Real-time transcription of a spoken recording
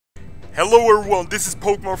Hello everyone, this is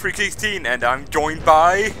Pokemon Freak 16 and I'm joined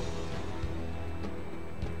by...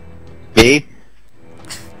 Me?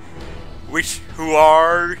 Who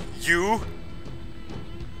are you?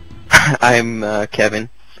 I'm Kevin.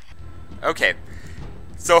 Okay,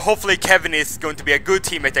 so hopefully Kevin is going to be a good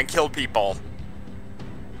teammate and kill people.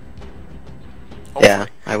 Hopefully. Yeah,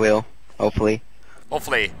 I will. Hopefully.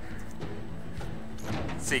 Hopefully.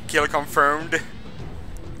 Let's see, kill confirmed.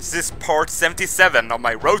 This is part 77 of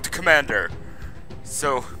my Road to Commander.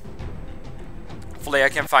 So, hopefully I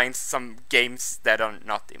can find some games that are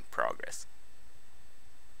not in progress.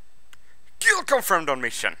 Kill confirmed on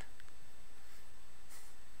mission.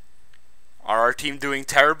 Are our team doing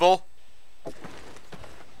terrible?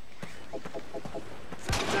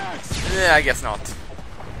 Yeah, I guess not.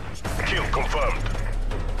 Kill confirmed.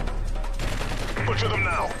 Butcher them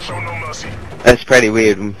now. Show no mercy. That's pretty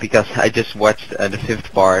weird because I just watched the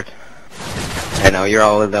 5th part. I know you're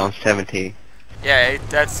already on 70. Yeah,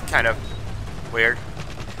 that's kind of weird.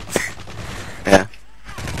 Yeah.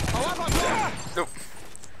 Oh,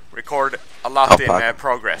 record a lot in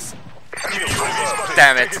progress.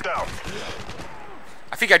 Damn it.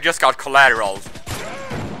 I think I just got collateral.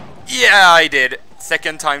 Yeah, I did.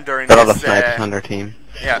 Second time during Got all the this... snipers on their team.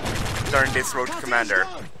 Yeah, during this Road to Commander.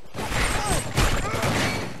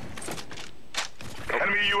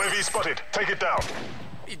 Enemy UAV spotted. Take it down.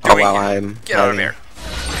 Oh wow, I'm... Get out of here.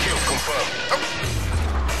 Kill confirmed.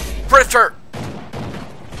 Oh. Pressure!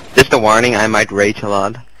 Just a warning, I might rage a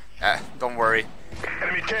lot. Don't worry.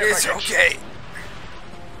 Enemy care It's package. okay.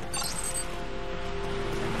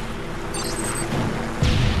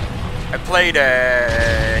 I played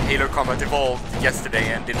Halo Combat Evolved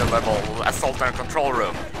yesterday and did a level Assault and Control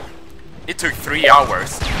Room. It took 3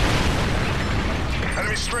 hours.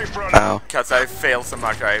 Enemy strafe run. Wow. Because I failed so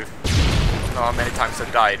much, I don't know how many times I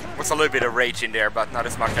died. Was a little bit of rage in there, but not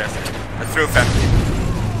as much as the Truth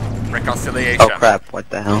and Reconciliation. Oh crap, what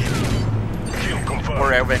the hell? Kill confirmed.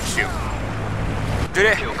 Or Avenge You. Do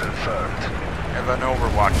they Kill confirmed. have an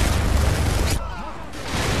Overwatch?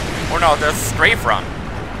 Or no, there's Strafe Run.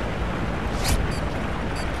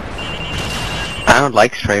 I don't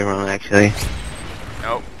like Stray Run actually.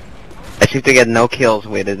 No. I seem to get no kills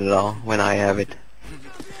with it at all when I have it.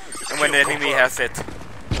 And when the enemy has it,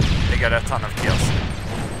 they get a ton of kills.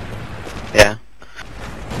 Yeah.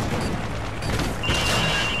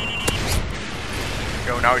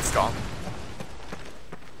 Go, now it's gone.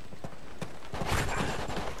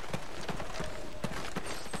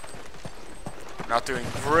 Not doing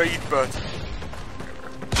great, but...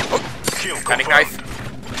 Oh! Kill Panic confirmed. knife.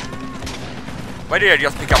 Why did I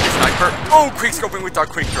just pick up the sniper? Oh, quick scoping with that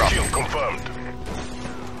quick drop. Kill confirmed.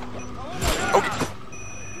 Okay.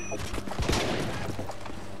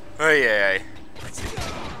 Oh yeah. Let's see.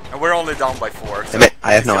 And we're only down by 4. So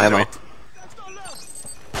I have no let's get to ammo. it.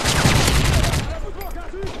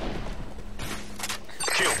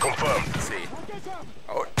 Kill confirmed. Let's see.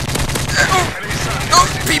 Oh.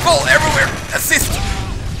 Oh, people everywhere! Assist!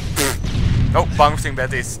 Oh, bouncing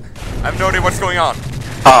Bettys. I have no idea what's going on.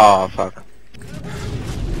 Oh fuck.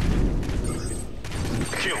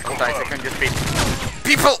 Kill Sometimes I confirmed. can just be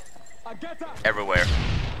people everywhere.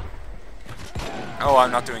 Oh,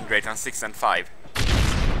 I'm not doing great on 6 and 5.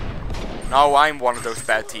 Now I'm one of those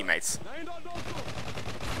bad teammates.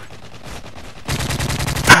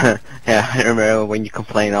 Yeah, I remember when you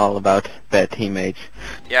complain all about bad teammates.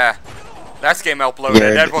 Yeah, last game I uploaded,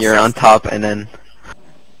 that was You're just, on top and then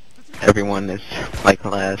everyone is like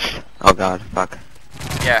last. Oh god, fuck.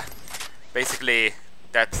 yeah, basically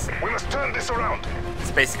that's We must turn this around.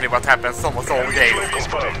 basically what happens almost all game. UAV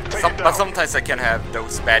spotted. Take it But down. sometimes I can have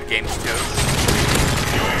those bad games too.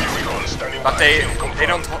 UAV recon standing But by. they Kill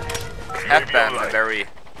confirmed. don't happen very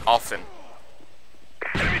often.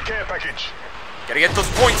 Enemy care package. Gotta get those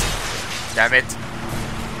points. Damn it!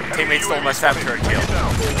 Teammates stole my Saboteur kill.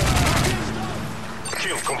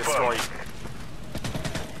 Kill Destroy. confirmed.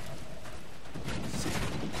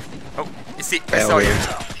 Oh, you see, I Yeah, saw we- you.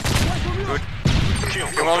 Good. Kill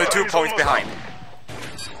You're only 2 confirmed. points behind.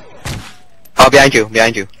 Oh, behind you,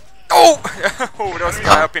 behind you. Oh! Oh, there was a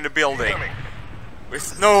guy Oh. up in the building. Coming.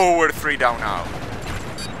 We're 3 down now.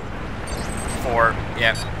 4,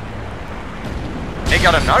 yeah. They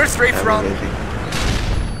got another strafe I'm run. busy.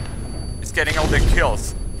 It's getting all the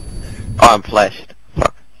kills. Oh, I'm flashed.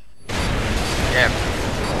 Fuck. Yeah.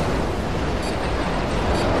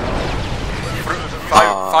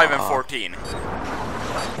 Aw. 5 and 14.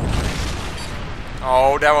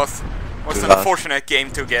 Oh, that was an Lost. unfortunate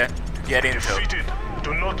game to get into. Defeated.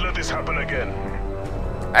 Do not let this happen again.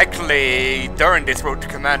 Actually, during this Road to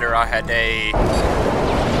Commander, I had a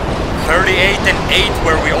 38 and 8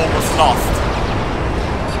 where we almost lost.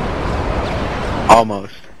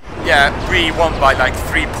 Almost. Yeah, we won by like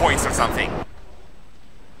 3 points or something.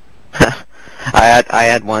 I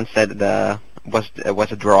had once that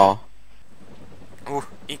was a draw. Oh,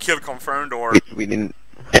 in kill confirmed or... We didn't.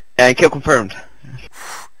 And kill confirmed.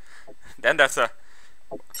 Then that's a...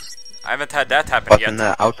 I haven't had that happen Was yet.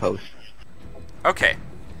 an outpost. Okay.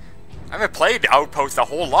 I haven't played Outpost a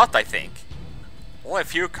whole lot, I think. Only a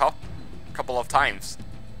few couple of times.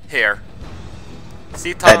 Here.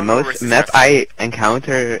 Sea The Town most map I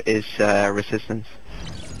encounter is Resistance.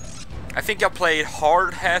 I think I played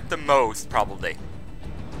Hard Hat the most, probably.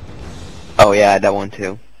 Oh yeah, that one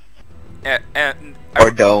too. And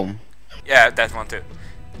Or Dome. yeah, that one too.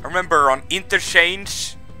 I remember on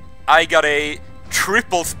Interchange, I got a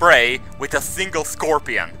triple spray with a single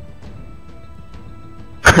Scorpion.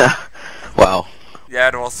 Wow. Yeah,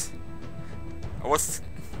 it was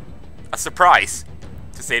a surprise,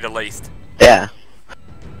 to say the least. Yeah.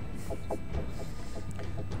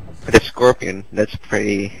 But a Scorpion, that's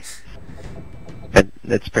pretty...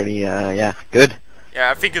 That's pretty, yeah, good.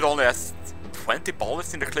 Yeah, I think it only has 20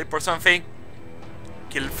 bullets in the clip or something.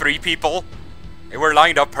 Killed 3 people. They were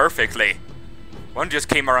lined up perfectly. One just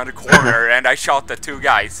came around the corner and I shot the 2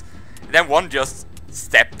 guys. And then one just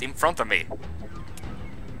stepped in front of me.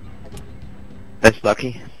 That's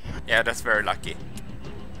lucky. Yeah, that's very lucky.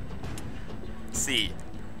 Let's see.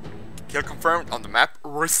 Kill confirmed on the map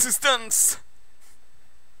Resistance.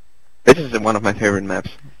 This is one of my favorite maps.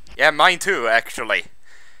 Yeah, mine too, actually.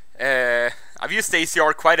 I've used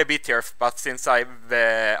ACR quite a bit here, but since I've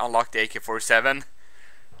unlocked the AK-47,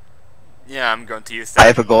 yeah, I'm going to use that. I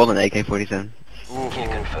have a golden AK-47. Ooh.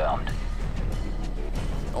 Confirmed.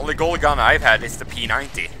 The only gold gun I've had is the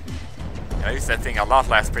P90. I used that thing a lot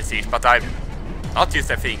last Prestige, but I've not used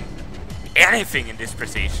that thing anything in this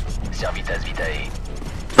Prestige. Servitas Vitae.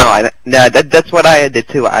 No, that's what I did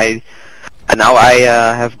too. Now I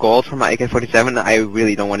have gold for my AK-47. I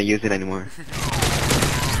really don't want to use it anymore.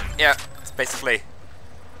 Yeah, it's basically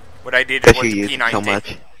what I did Because with you the use P90. it so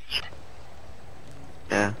much.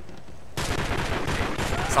 Yeah.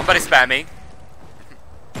 Somebody spamming.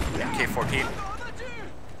 K14.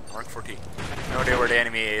 Mark 14. No idea where the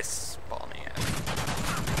enemy is spawning at.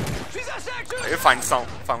 You found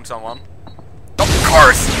someone. Of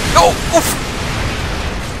course! No! Oof!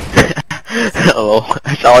 Oh,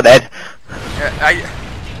 I saw that. Yeah,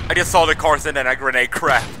 I just saw the cars and then a grenade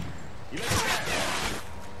crap.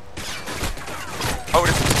 Oh,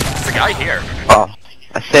 there's a guy here. Oh,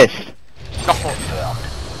 assist. No!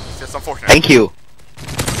 It's just unfortunate. Thank you.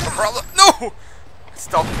 No problem. No!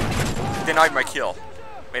 Stop. He denied my kill.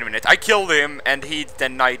 Wait a minute. I killed him and he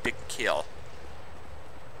denied the kill.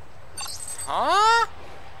 Huh?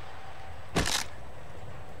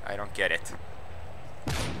 I don't get it.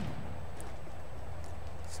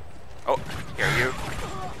 Oh, here you.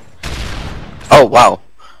 Oh wow,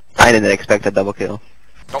 I didn't expect a double kill.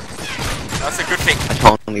 Oh, that's a good thing.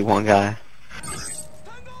 That's only one guy. Let's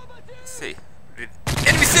see.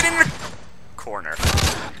 Enemy sitting in the corner.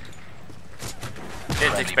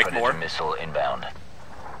 Didn't expect Predator more. missile inbound.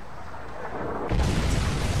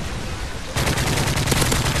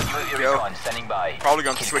 UAV Go. recon standing by. Probably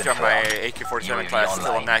going to Kill switch up my confirmed. AK-47 UAV class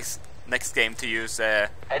until online. next game to use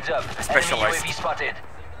Heads up. Specialized. Enemy UAV spotted.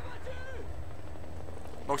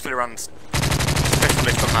 mostly run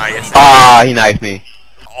specialist on my SD. Ah, he knifed me.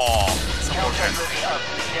 Oh, it's unfortunate. Moving up.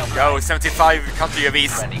 Nearby. Go, 75 country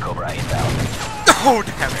UAVs. Friendly Cobra inbound. Oh,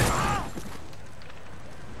 damn it.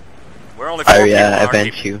 We're only 4 I people on our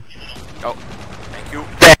avenge team. you. Oh, thank you.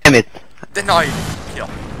 Damn it. Denied. Kill.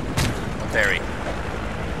 Not Terry.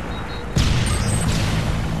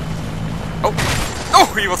 Oh! No!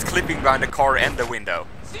 He was clipping behind the car and the window.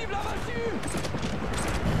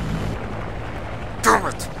 Damn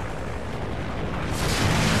it!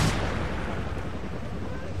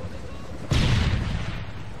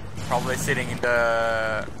 Probably sitting in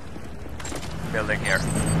the building here.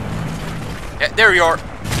 Yeah, there you are.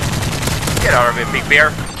 Get out of it, big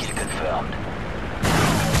bear. Kill confirmed.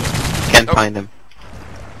 Can't Oh. find him.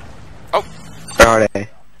 Oh, Where are they?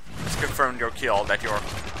 just confirmed your kill that you're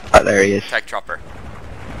Oh, there he is. tech chopper.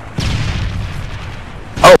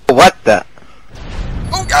 Oh, what the?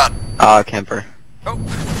 Oh god! Oh, camper. Oh,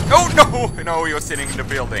 oh no! No, he was sitting in the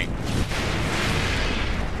building.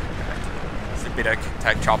 It's a bit of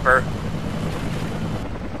tech chopper.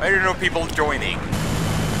 Why are there no people joining?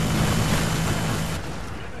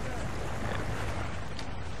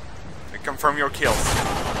 Confirm your kills.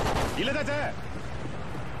 Kill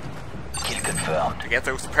confirmed. To get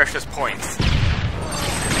those precious points.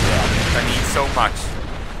 I need so much.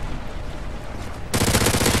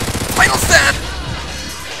 Final stand!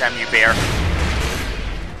 Damn you, bear.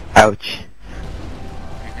 Ouch.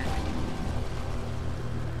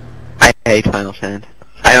 I hate Final Stand.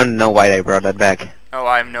 I don't know why they brought that back. Oh,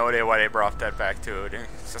 I have no idea why they brought that back to it.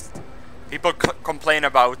 It's just people complain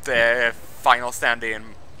about Final Stand in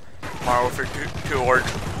Mario 2 or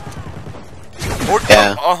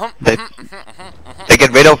Yeah. They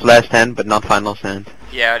get rid of Last Stand, but not Final Stand.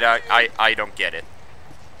 Yeah, I don't get it.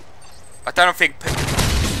 But I don't think.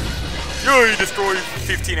 Yeah, you destroyed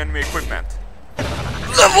 15 enemy equipment.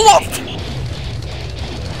 Level up!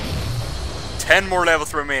 10 more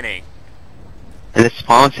levels remaining. And the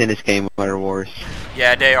spawns in this game are worse.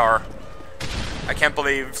 Yeah, they are. I can't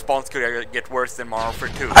believe spawns could get worse than Mario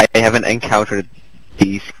 2. I haven't encountered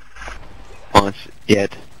these spawns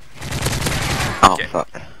yet. Oh, Okay. fuck.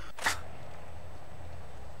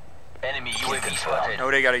 Enemy UAV spotted.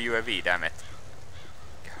 No, they got a UAV, damn it.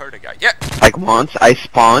 Heard a guy. Yeah! Like once I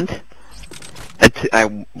spawned, and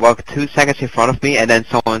I walked 2 seconds in front of me, and then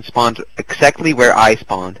someone spawned exactly where I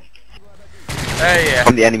spawned. Yeah.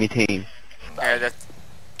 From the enemy team. Yeah, that's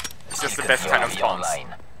it's just the best kind of spawns.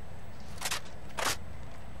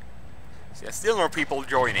 So, yeah, still more people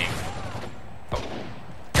joining. Oh.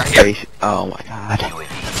 Got here. Oh my god.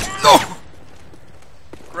 UAV. No!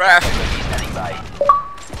 Crash! Standing by.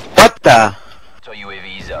 What the? So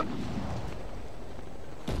UAV is up.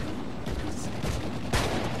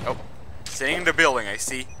 Oh. Sitting in the building, I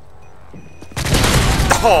see.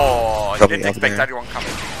 Oh, I Probably didn't up expect there. anyone coming.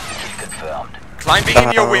 Kill confirmed. Climbing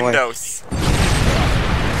in your Wait. windows.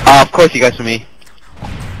 Oh, of course you guys for me.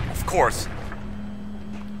 Of course.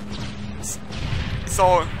 It's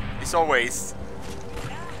always.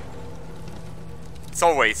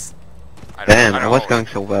 I Damn, don't I was know. going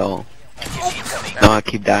so well. Incoming. Now I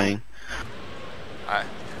keep dying.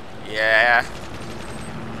 Yeah.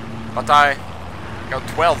 But I got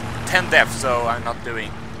 10 deaths, so I'm not doing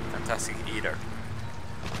fantastic either.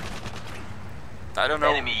 I don't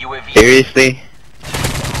know. Enemy UAV. Seriously?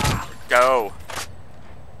 Go.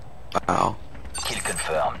 Wow. Kill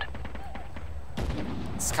confirmed.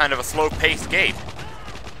 It's kind of a slow-paced game.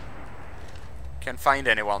 Can't find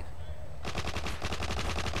anyone.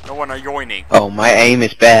 No one are joining. Oh, my aim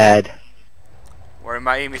is bad. Where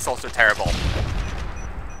my aim is also terrible.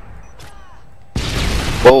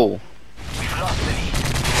 Whoa. We've lost the lead.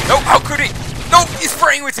 No, how could he? No, he's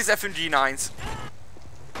spraying with his FMG9s.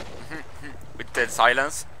 With dead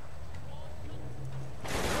silence.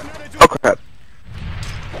 Oh crap.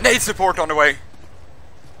 Nade support on the way.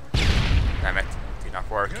 Damn it, did not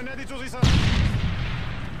work.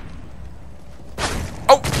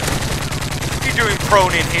 Oh! You doing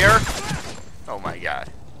prone in here? Oh my god.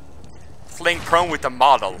 Fling prone with the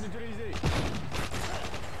model. In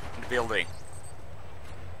the building.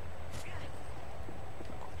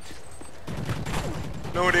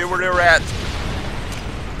 No idea where they're at.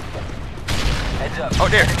 Heads up. Oh,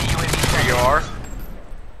 there. Enemy UAV There you are.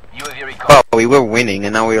 UAV recon. Oh, we were winning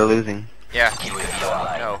and now we are losing. Yeah. UAV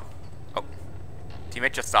online. No. Oh.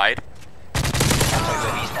 Teammate just died. Counter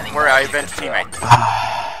UAV standing Where by. I Kill avenged confirmed.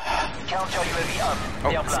 teammate. Counter UAV up. Oh,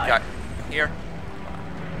 They are this blind. guy. Here.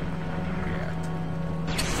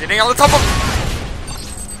 Yeah. Sitting on the top of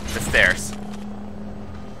the stairs.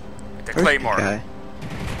 With the Where's claymore. this guy?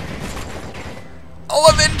 I'll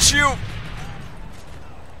avenge you!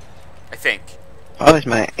 I think. Why is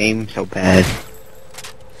my aim so bad?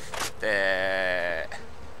 Kill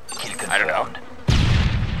I don't know. confirmed.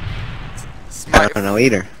 It's I don't know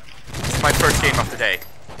either. it's my first game of the day.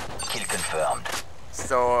 Kill confirmed.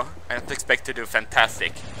 So I don't expect to do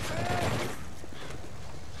fantastic.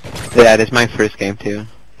 Yeah, this is my first game too.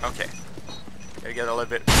 Okay. Gotta get a little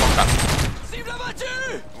bit warmed up.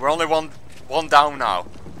 We're only one down now.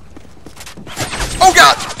 Oh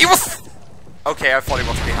god! He was... Okay, I thought he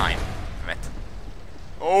was behind. Damn it.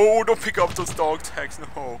 Oh, don't pick up those dog tags,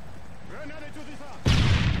 no.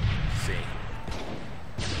 Let's see.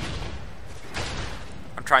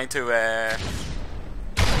 I'm trying to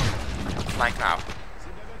flank now.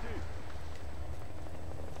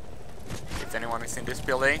 If anyone is in this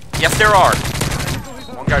building. Yes, there are!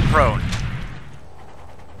 One guy prone.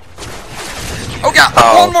 Oh god!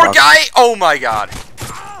 Oh, One more fuck. guy! Oh my god!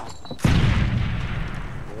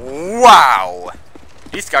 Wow!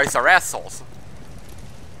 These guys are assholes.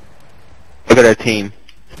 Look at our team.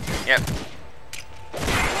 Yep.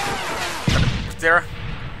 There.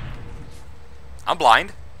 I'm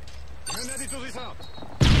blind.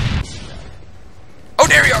 Oh,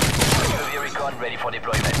 there you are! UAV recon ready for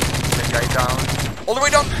deployment. That guy down. All the way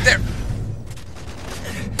down there!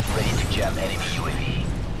 Ready to jam enemy UAV.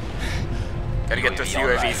 Gotta get those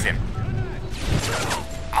UAV UAVs in.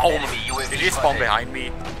 Ow! Enemy UAV Did he spawn spotted. behind me?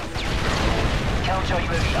 Counter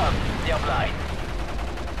UAV up. They're blind.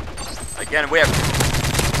 Again, we have...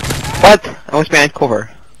 What? I was behind cover.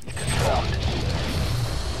 Confirmed.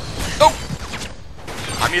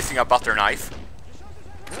 Oh! I'm using a butter knife.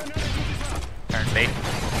 Apparently.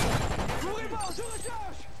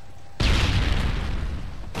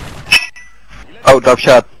 Oh, drop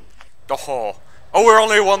shot. Oh, we're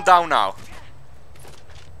only one down now.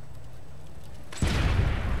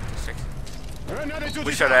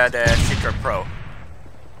 We should add a Secret Pro.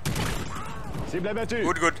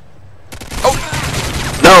 Good, good.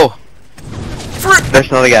 Oh! No! Three! There's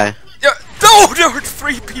another guy. Yeah, no! There were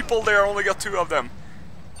 3 people there, I only got 2 of them.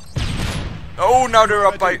 Oh, now they're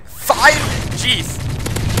up by 5? Jeez.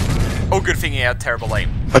 Oh, good thing he had terrible aim.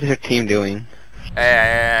 What is your team doing?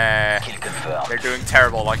 Kill confirmed. They're doing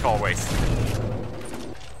terrible, like always.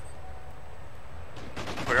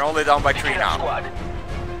 We're only down by 3 Killer now. squad.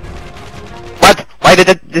 What? Why did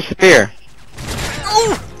it disappear?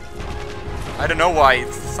 Oh! I don't know why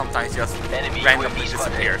it sometimes just Enemy randomly UAV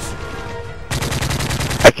spotted. disappears.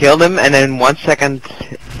 I killed him and then in 1 second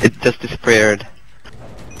it just disappeared.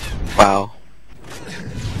 Wow.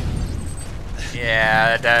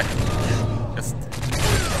 Yeah, that... Just...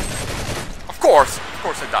 Of course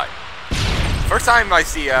I died. First time I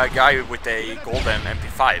see a guy with a golden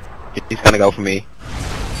MP5. He's gonna go for me.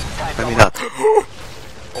 Maybe not. Oh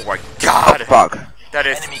my Oh, god! fuck. That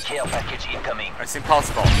is... Enemy care package incoming. That's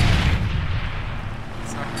impossible.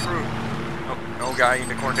 It's not true. Oh, no guy in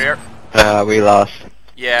the corner there. We lost.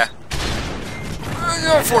 Yeah.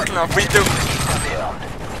 Unfortunately, we do. Confirmed.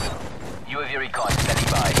 UAV recon standing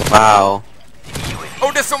by. Wow. UAV.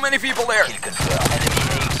 Oh, there's so many people there! Kill confirmed. Enemy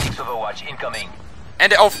AX6 Overwatch incoming.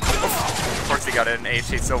 And of course they got an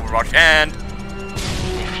AH6 Overwatch, and...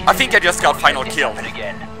 I think I just got final This kill. happened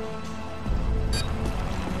again.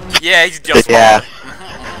 Yeah, he's just Yeah.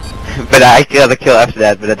 spawned. But I got a kill after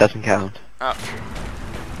that, but that doesn't count. Oh.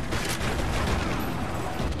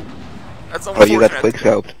 That's Oh, unfortunate. you got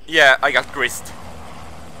quickscoped. Yeah, I got grist.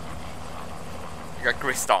 I got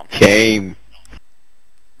grist on. Shame.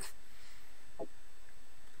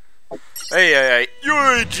 Hey,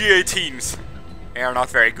 your GA teams. They are not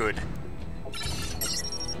very good.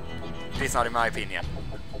 At least not in my opinion.